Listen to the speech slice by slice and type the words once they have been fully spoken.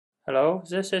Hello,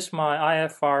 this is my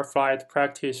IFR flight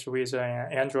practice with an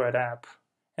Android app.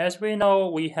 As we know,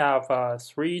 we have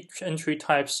three entry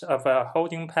types of a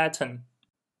holding pattern.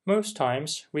 Most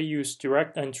times, we use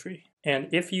direct entry. And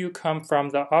if you come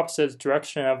from the opposite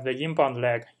direction of the inbound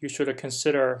leg, you should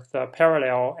consider the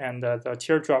parallel and the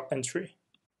teardrop entry.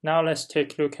 Now let's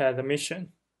take a look at the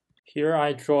mission. Here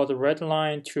I draw the red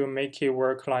line to make it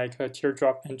work like a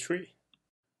teardrop entry.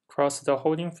 Cross the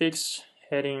holding fix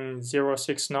heading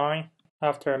 069.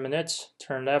 After a minute,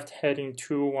 turn left heading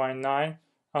 219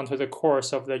 onto the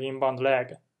course of the inbound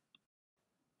leg.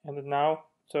 And now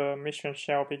the mission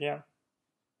shall begin.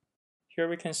 Here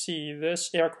we can see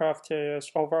this aircraft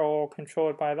is overall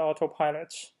controlled by the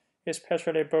autopilot,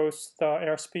 especially both the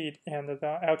airspeed and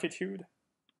the altitude.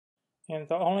 And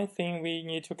the only thing we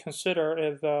need to consider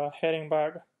is the heading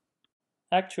bug.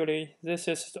 Actually, this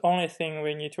is the only thing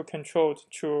we need to control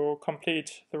to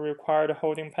complete the required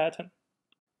holding pattern.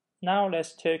 Now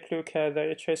let's take a look at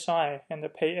the HSI and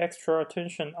pay extra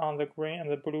attention on the green and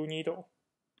the blue needle.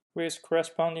 With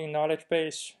corresponding knowledge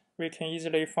base, we can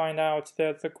easily find out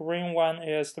that the green one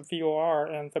is the VOR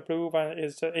and the blue one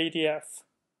is the ADF.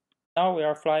 Now we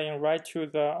are flying right to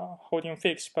the holding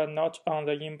fix but not on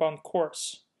the inbound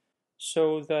course.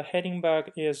 So the heading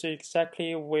bug is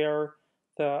exactly where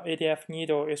the ADF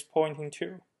needle is pointing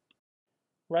to.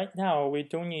 Right now, we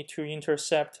don't need to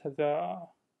intercept the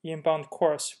inbound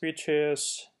course, which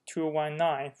is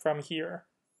 219 from here.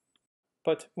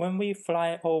 But when we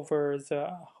fly over the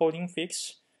holding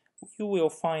fix, you will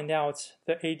find out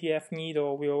the ADF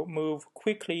needle will move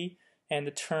quickly and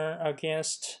turn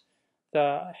against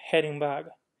the heading bug.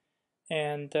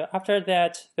 And after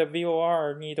that, the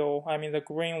VOR needle, the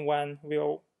green one,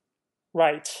 will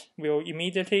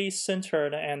immediately center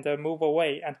and move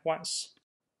away at once.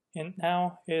 And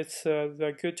now it's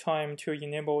the good time to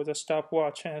enable the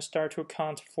stopwatch and start to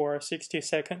count for 60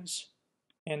 seconds.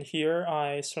 And here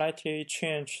I slightly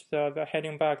change the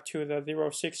heading back to the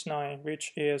 069,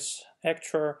 which is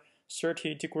extra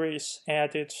 30 degrees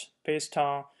added based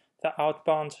on the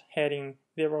outbound heading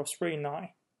 039.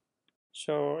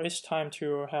 So it's time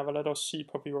to have a little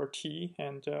sip of your tea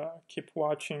and keep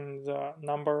watching the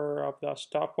number of the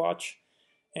stopwatch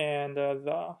and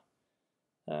the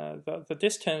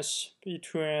distance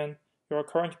between your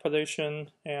current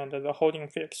position and the holding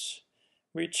fix,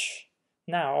 which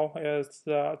now is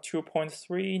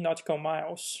 2.3 nautical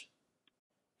miles.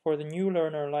 For the new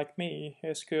learner like me,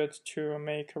 it's good to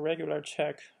make a regular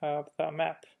check of the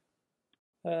map.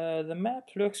 The map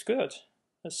looks good.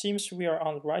 It seems we are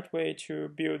on the right way to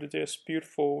build this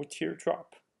beautiful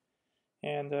teardrop.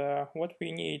 And what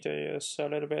we need is a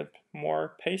little bit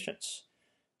more patience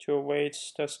to wait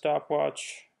the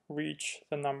stopwatch reach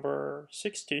the number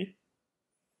 60.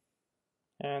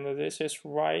 And this is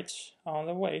right on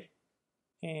the way.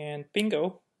 And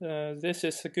bingo, this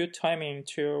is a good timing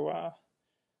to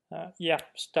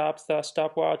stop the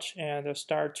stopwatch and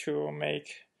start to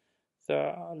make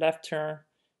the left turn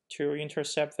to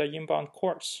intercept the inbound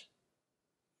course.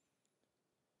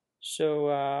 So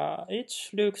it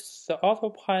looks the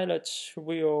autopilot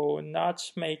will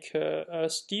not make a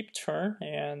steep turn,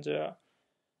 and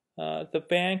the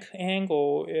bank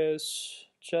angle is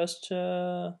just,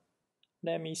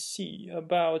 let me see,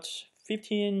 about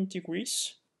 15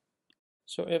 degrees.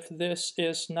 So if this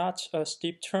is not a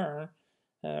steep turn,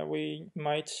 we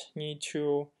might need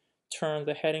to turn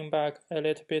the heading back a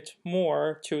little bit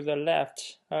more to the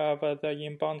left of the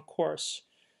inbound course,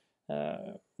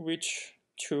 which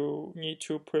to need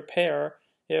to prepare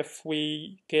if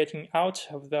we getting out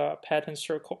of the pattern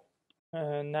circle.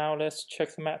 Now let's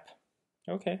check the map.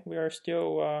 Okay, we are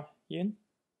still in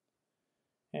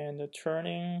and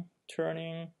turning.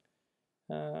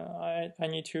 I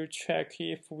need to check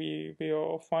if we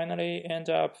will finally end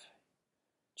up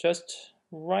just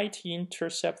right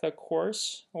intercept the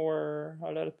course or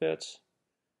a little bit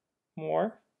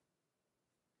more.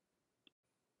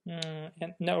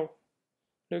 And no,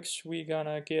 looks we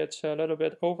gonna get a little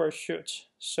bit overshoot.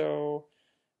 So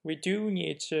we do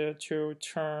need to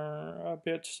turn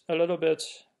a little bit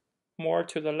more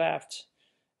to the left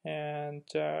and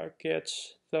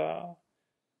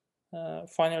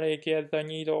finally get the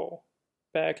needle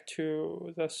back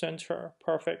to the center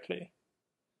perfectly.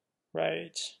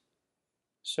 Right.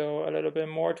 So a little bit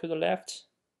more to the left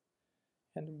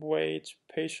and wait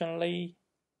patiently.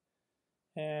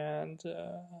 And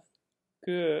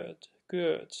good.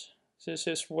 This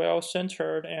is well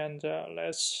centered, and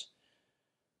let's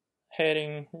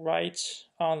heading right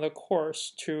on the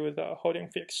course to the holding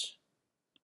fix.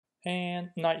 And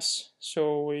nice.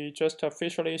 So we just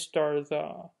officially start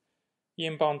the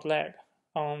inbound leg.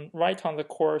 right on the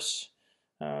course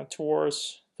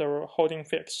towards the holding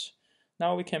fix.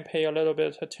 Now we can pay a little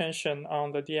bit attention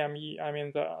on the DME, I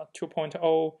mean the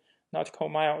 2.0 nautical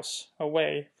miles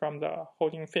away from the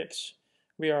holding fix.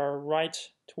 We are right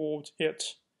towards it.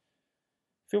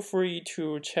 Feel free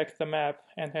to check the map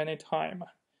at any time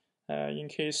in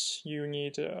case you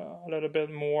need a little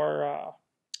bit more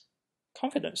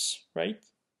confidence, right?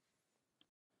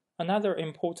 Another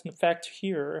important fact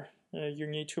here you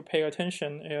need to pay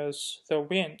attention is the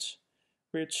wind,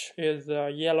 which is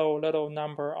the yellow little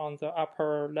number on the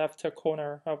upper left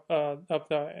corner of the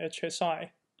HSI,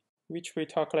 which we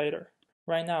talk later.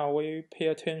 Right now, we pay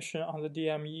attention on the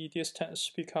DME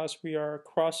distance because we are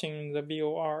crossing the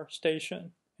VOR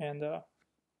station and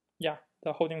yeah,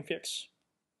 the holding fix.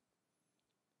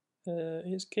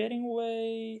 Is getting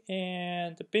away,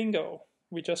 and bingo,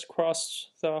 we just crossed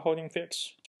the holding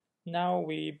fix. Now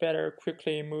we better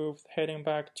quickly move heading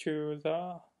back to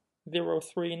the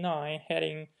 039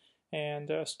 heading and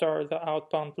start the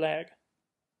outbound leg.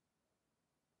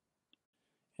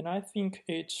 And I think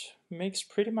it makes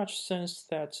pretty much sense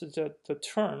that the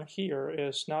turn here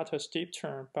is not a steep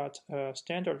turn but a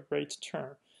standard rate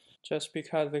turn, just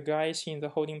because the guys in the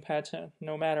holding pattern,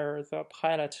 no matter the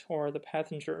pilot or the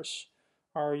passengers,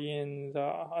 are in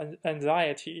the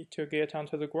anxiety to get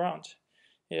onto the ground.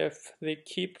 If they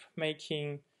keep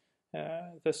making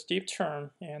the steep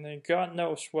turn, and God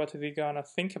knows what they're gonna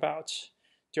think about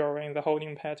during the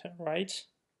holding pattern, right?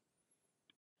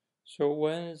 So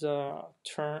when the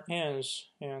turn ends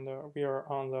and we are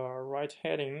on the right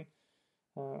heading,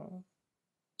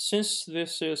 since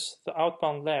this is the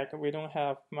outbound leg, we don't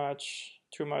have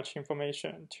too much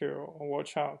information to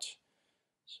watch out.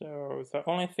 So the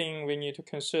only thing we need to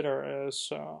consider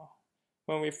is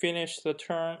when we finish the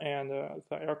turn and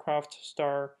the aircraft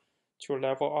start to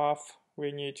level off,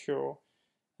 we need to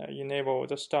enable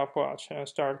the stopwatch and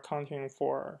start counting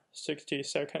for 60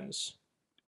 seconds.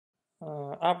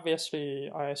 Obviously,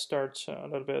 I start a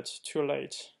little bit too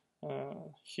late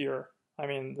here. I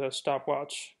mean the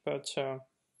stopwatch, but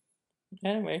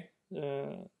anyway,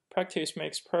 practice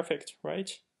makes perfect, right?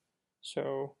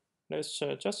 So let's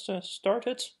just start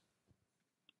it.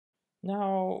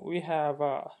 Now we have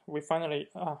we finally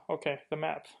okay, the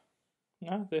map.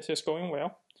 Now this is going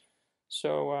well.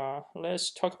 So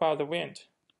let's talk about the wind.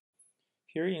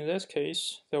 Here in this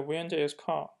case, the wind is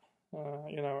calm.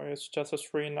 It's just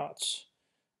 3 knots.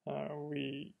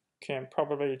 We can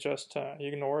probably just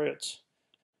ignore it.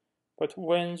 But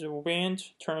when the wind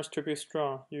turns to be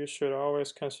strong, you should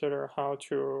always consider how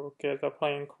to get the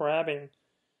plane crabbing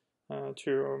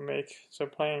to make the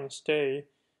plane stay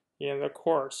in the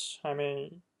course. I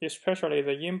mean, especially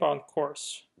the inbound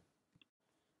course.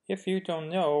 If you don't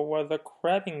know what the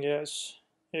crabbing is,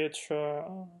 it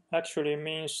actually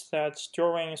means that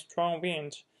during strong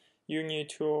wind, you need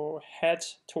to head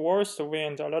towards the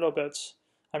wind a little bit,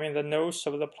 I mean the nose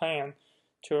of the plane,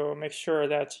 to make sure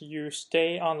that you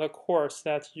stay on the course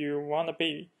that you want to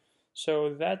be.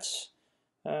 So that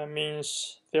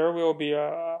means there will be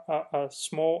a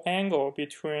small angle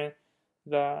between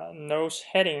the nose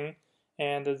heading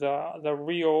and the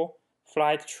real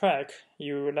flight track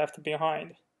you left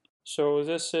behind. So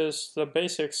this is the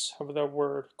basics of the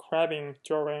word crabbing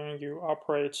during you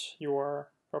operate your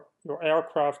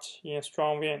aircraft in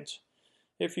strong wind.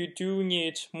 If you do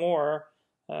need more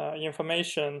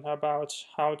information about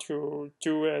how to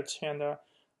do it and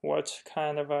what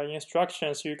kind of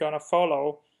instructions you're gonna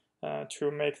follow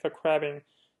to make the crabbing,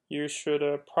 you should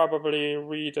probably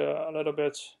read a little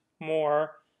bit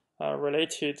more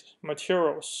related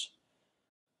materials.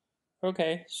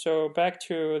 Okay, so back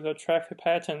to the traffic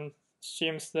pattern.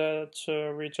 Seems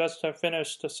that we just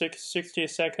finished the 60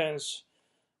 seconds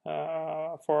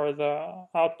for the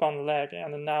outbound leg,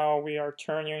 and now we are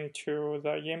turning to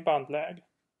the inbound leg.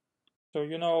 So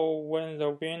when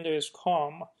the wind is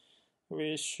calm,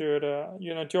 we should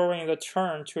during the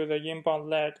turn to the inbound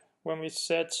leg, when we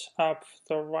set up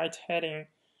the right heading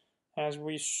as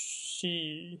we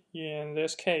see in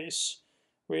this case,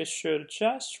 we should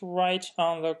just right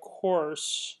on the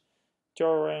course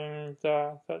during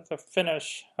the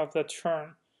finish of the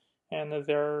turn, and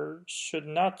there should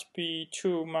not be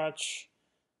too much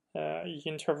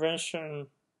intervention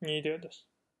needed.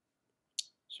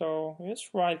 So it's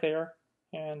right there,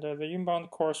 and the inbound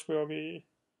course will be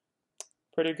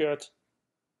pretty good.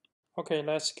 Okay,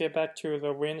 let's get back to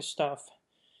the wind stuff.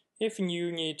 If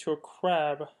you need to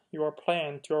crab your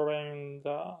plane during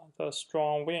the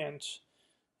strong wind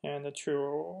and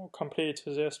to complete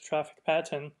this traffic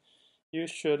pattern, you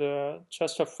should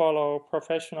just follow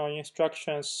professional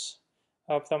instructions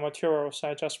of the materials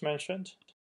I just mentioned.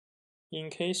 In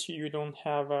case you don't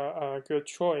have a good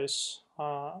choice,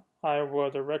 I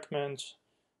would recommend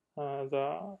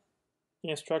the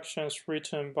instructions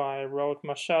written by Rod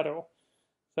Machado,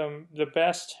 the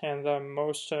best and the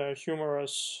most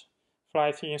humorous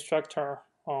flight instructor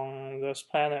on this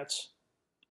planet.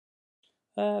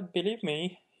 Believe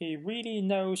me, he really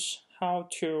knows how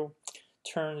to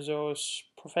turn those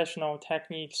professional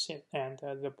techniques and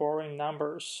the boring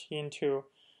numbers into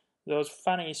those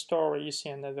funny stories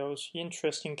and those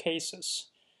interesting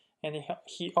cases. And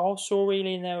he also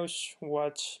really knows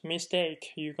what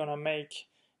mistake you're gonna make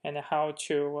and how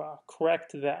to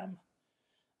correct them.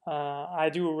 I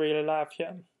do really love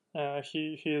him.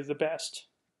 He is the best.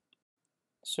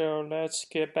 So let's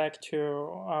get back to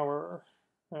our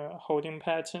holding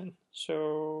pattern.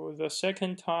 So the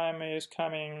second time is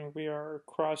coming, we are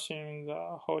crossing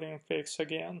the holding fix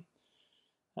again.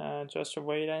 Just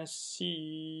wait and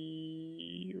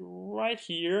see right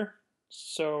here.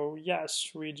 So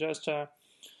yes, we just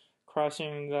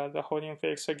crossing the holding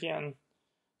fix again.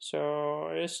 So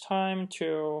it's time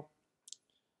to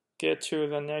get to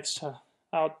the next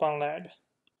outbound leg.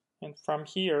 And from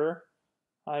here,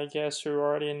 I guess you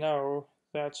already know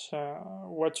that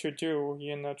what to do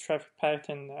in a traffic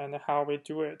pattern and how we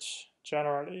do it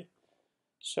generally.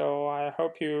 So I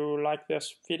hope you like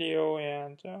this video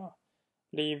and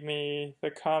leave me the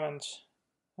comment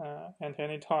at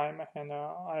any time, and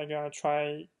I'm gonna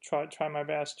try my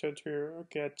best to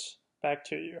get back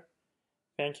to you.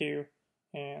 Thank you,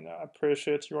 and I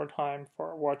appreciate your time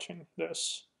for watching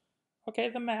this. Okay,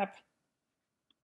 the map.